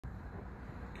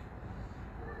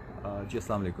Ji,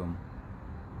 Assalamu alaikum.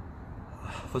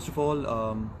 First of all,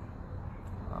 uh,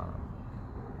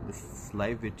 this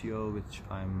live video which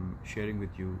I'm sharing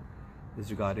with you is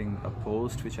regarding a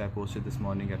post which I posted this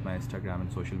morning at my Instagram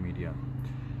and social media.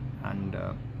 And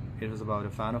it was about a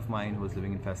fan of mine who was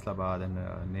living in Faisalabad, and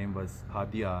her name was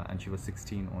Hadia, and she was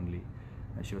 16 only,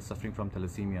 and she was suffering from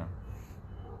thalassemia.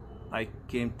 I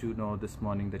came to know this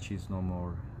morning that she's no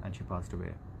more and she passed away.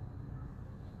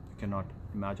 You cannot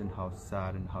imagine how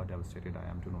sad and how devastated I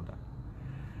am to know that.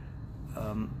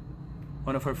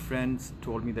 One of her friends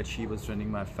told me that she was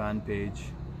running my fan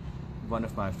page, one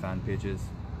of my fan pages,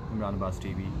 Imran Abbas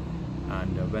TV,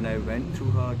 and when I went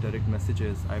through her direct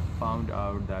messages, I found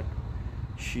out that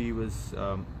she was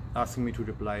asking me to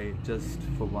reply just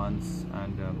for once,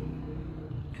 and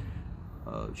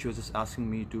she was just asking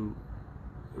me to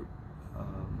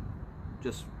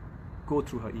just go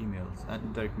through her emails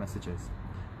and direct messages,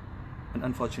 and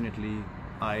unfortunately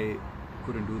I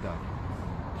couldn't do that.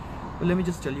 But let me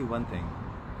just tell you one thing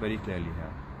very clearly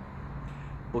here.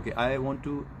 Okay, I want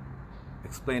to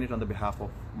explain it on the behalf of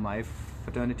my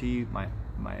fraternity, my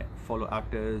fellow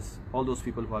actors, all those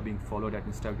people who are being followed at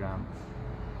Instagram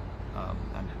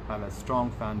and have a strong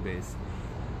fan base.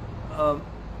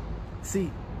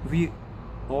 See,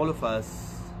 all of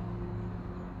us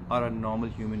are a normal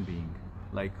human being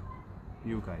like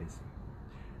you guys.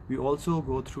 We also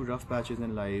go through rough patches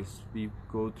in lives. We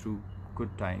go through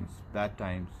good times,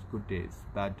 good days,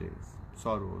 bad days,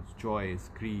 sorrows, joys,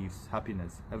 griefs,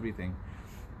 happiness, everything.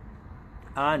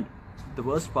 And the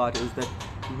worst part is that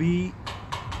we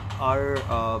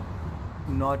are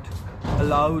not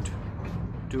allowed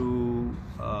to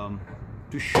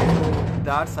show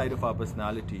that side of our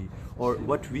personality or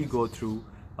what we go through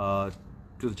to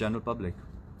the general public.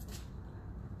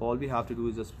 All we have to do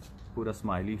is just put a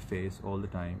smiley face all the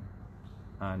time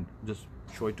and just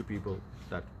show it to people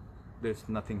that there's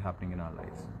nothing happening in our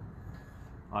lives.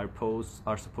 Our posts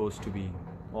are supposed to be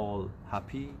all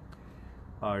happy.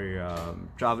 Our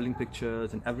traveling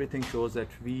pictures and everything shows that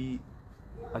we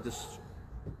are just,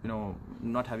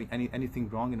 not having anything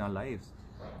wrong in our lives.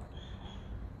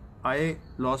 I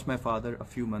lost my father a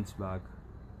few months back.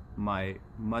 My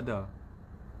mother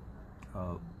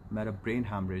met a brain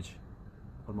hemorrhage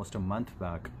almost a month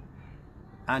back,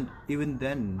 and even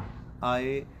then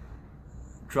I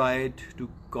tried to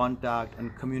contact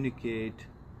and communicate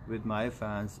with my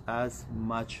fans as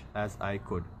much as I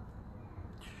could.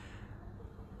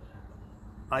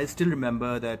 I still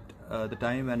remember that the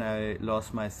time when I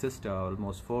lost my sister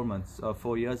almost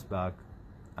 4 years back,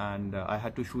 and I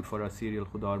had to shoot for a serial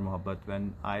Khuda Aur Mohabbat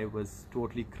when I was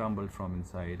totally crumbled from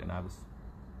inside and I was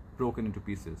broken into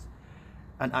pieces.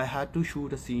 And I had to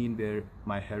shoot a scene where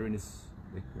my heroine is,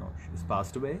 she's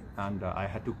passed away, and I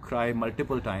had to cry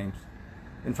multiple times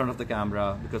in front of the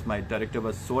camera because my director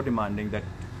was so demanding that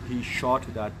he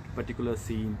shot that particular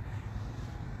scene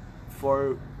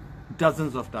for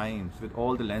dozens of times with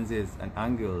all the lenses and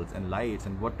angles and lights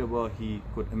and whatever he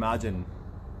could imagine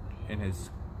in his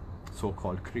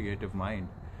so-called creative mind.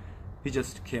 He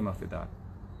just came up with that.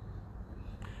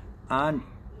 And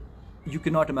you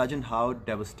cannot imagine how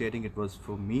devastating it was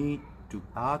for me to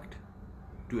act,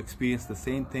 to experience the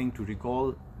same thing, to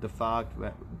recall the fact,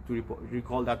 to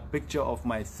recall that picture of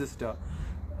my sister's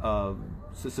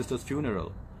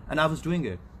funeral, and I was doing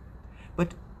it.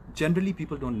 But generally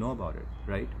people don't know about it,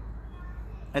 right?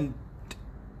 And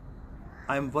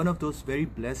I'm one of those very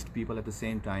blessed people at the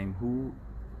same time who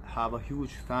have a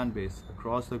huge fan base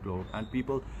across the globe, and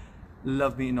people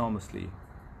love me enormously.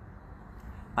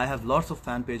 I have lots of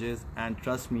fan pages, and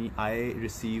trust me, I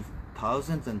receive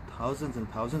thousands and thousands and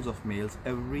thousands of mails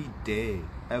every day.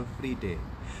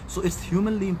 So it's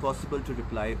humanly impossible to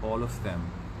reply all of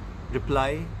them.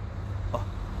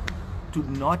 To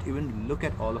not even look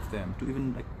at all of them, to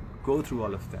even go through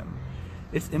all of them.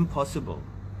 It's impossible.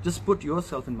 Just put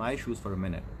yourself in my shoes for a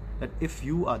minute. That if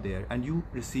you are there and you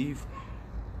receive,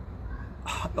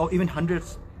 or even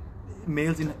hundreds,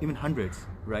 mails in even hundreds,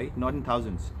 right? Not in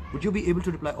thousands. Would you be able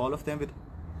to reply all of them with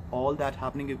all that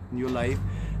happening in your life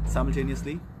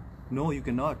simultaneously? No, you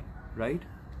cannot, right?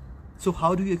 So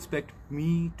how do you expect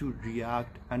me to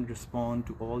react and respond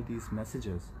to all these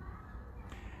messages?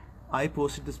 I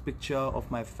posted this picture of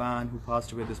my fan who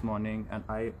passed away this morning, and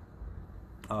I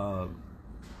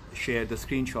shared the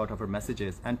screenshot of her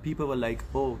messages, and people were like,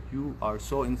 oh, you are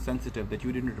so insensitive that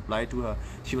you didn't reply to her.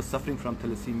 She was suffering from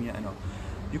thalassemia and all.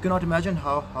 You cannot imagine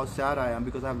how sad I am,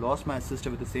 because I've lost my sister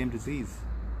with the same disease.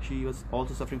 She was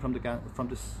also suffering from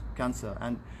this cancer,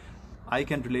 and I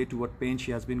can relate to what pain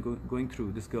she has been going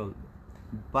through, this girl.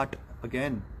 But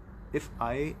again, if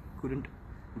I couldn't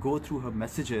go through her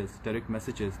messages, direct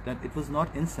messages, then it was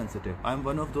not insensitive. I'm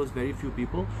one of those very few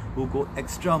people who go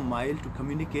extra mile to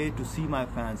communicate, to see my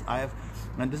fans.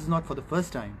 And this is not for the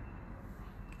first time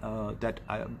that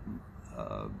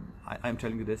I'm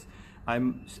telling you this.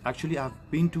 I've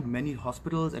been to many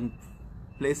hospitals and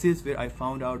places where I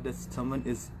found out that someone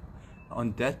is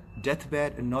on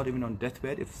deathbed, and not even on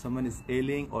deathbed. If someone is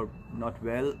ailing or not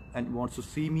well and wants to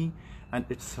see me, and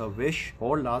it's her wish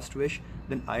or last wish,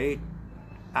 then I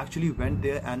actually went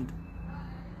there and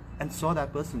saw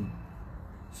that person.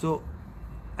 So,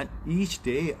 and each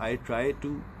day I try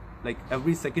to, like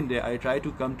every second day, I try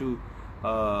to come to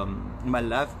my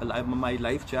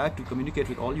live chat to communicate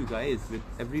with all you guys, with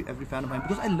every fan of mine,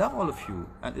 because I love all of you,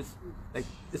 and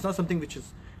it's not something which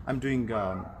is I'm doing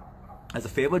as a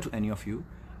favor to any of you,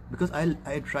 because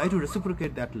I try to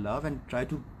reciprocate that love and try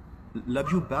to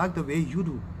love you back the way you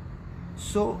do.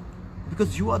 So,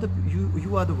 because you are the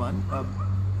one,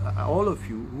 all of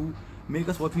you, who make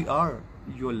us what we are.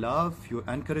 Your love, your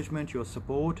encouragement, your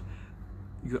support,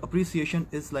 your appreciation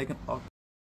is like an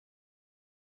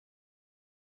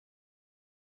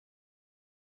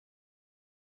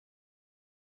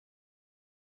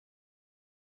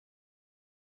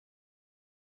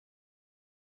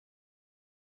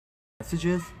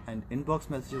messages and inbox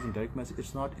messages and direct messages.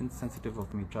 It's not insensitive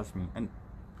of me, trust me. And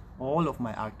all of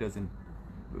my actors and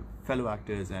fellow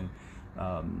actors and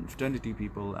fraternity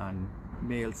people and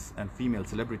males and female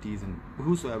celebrities and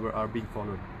whosoever are being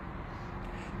followed,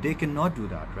 they cannot do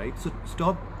that, right? So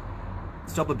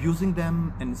stop abusing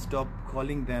them and stop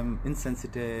calling them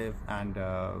insensitive and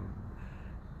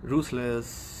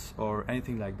ruthless or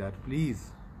anything like that,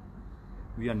 please.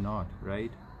 We are not,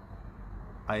 right?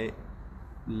 I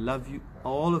love you,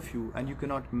 all of you, and you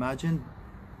cannot imagine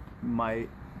my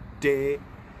day,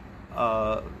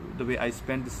 the way I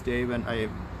spent this day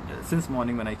since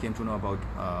morning when I came to know about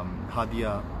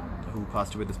Hadia, who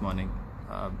passed away this morning,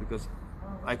 because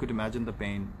I could imagine the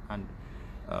pain, and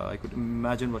I could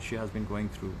imagine what she has been going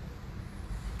through,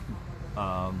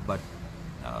 but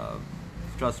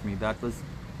trust me, that was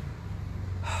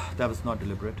not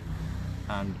deliberate,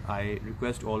 and I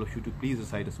request all of you to please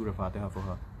recite a Surah Fatiha for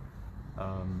her.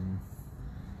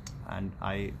 And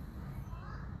I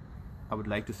would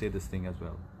like to say this thing as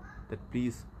well, that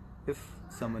please, if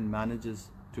someone manages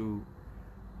to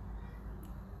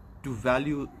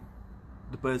value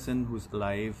the person who's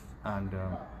alive, and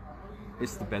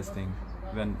it's the best thing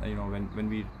when when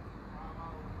we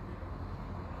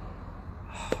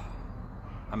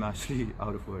I'm actually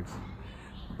out of words,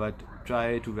 but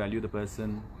try to value the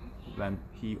person when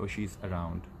he or she's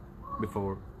around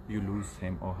before you lose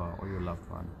him or her or your loved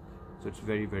one. So it's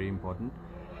very, very important,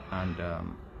 and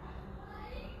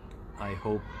I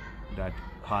hope that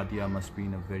Hadia must be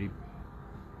in a very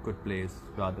good place,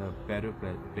 rather better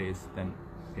place than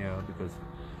here, because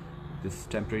this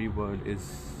temporary world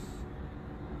is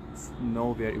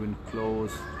nowhere even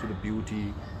close to the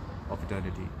beauty of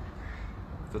eternity.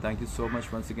 So thank you so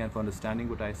much once again for understanding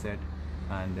what I said,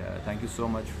 and thank you so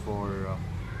much for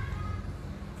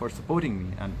supporting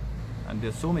me, and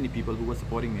there's so many people who were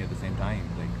supporting me at the same time,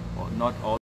 like not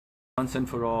all, once and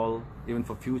for all, even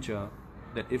for future,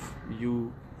 that if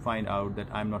you find out that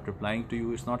I'm not replying to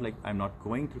you, it's not like I'm not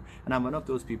going through, and I'm one of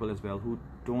those people as well who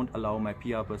don't allow my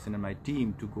PR person and my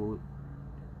team to go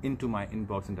into my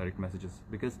inbox and direct messages,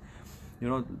 because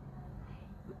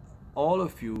all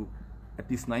of you, at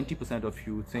least 90% of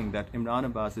you, think that Imran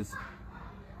Abbas is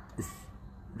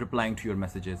replying to your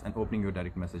messages and opening your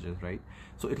direct messages, right?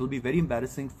 So it will be very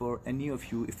embarrassing for any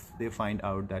of you if they find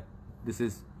out that this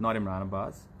is not Imran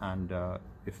Abbas, and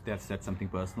if they have said something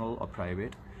personal or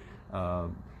private,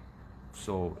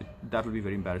 so that will be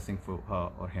very embarrassing for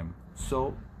her or him.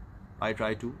 So I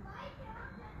try to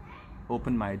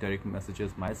open my direct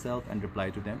messages myself and reply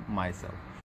to them myself.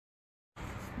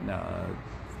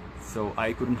 So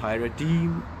I couldn't hire a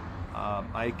team.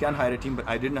 I can hire a team, but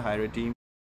I didn't hire a team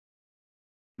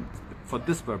for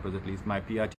this purpose. At least my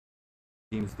PR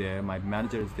team is there, my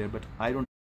manager is there, but I don't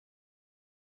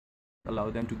allow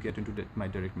them to get into my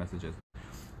direct messages.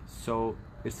 So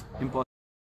it's important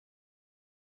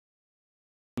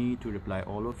for me to reply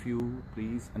all of you.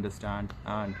 Please understand,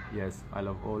 and yes, I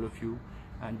love all of you.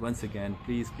 And once again,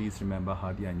 please remember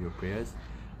Hadia in your prayers.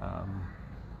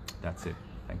 That's it.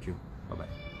 Thank you. Bye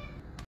bye.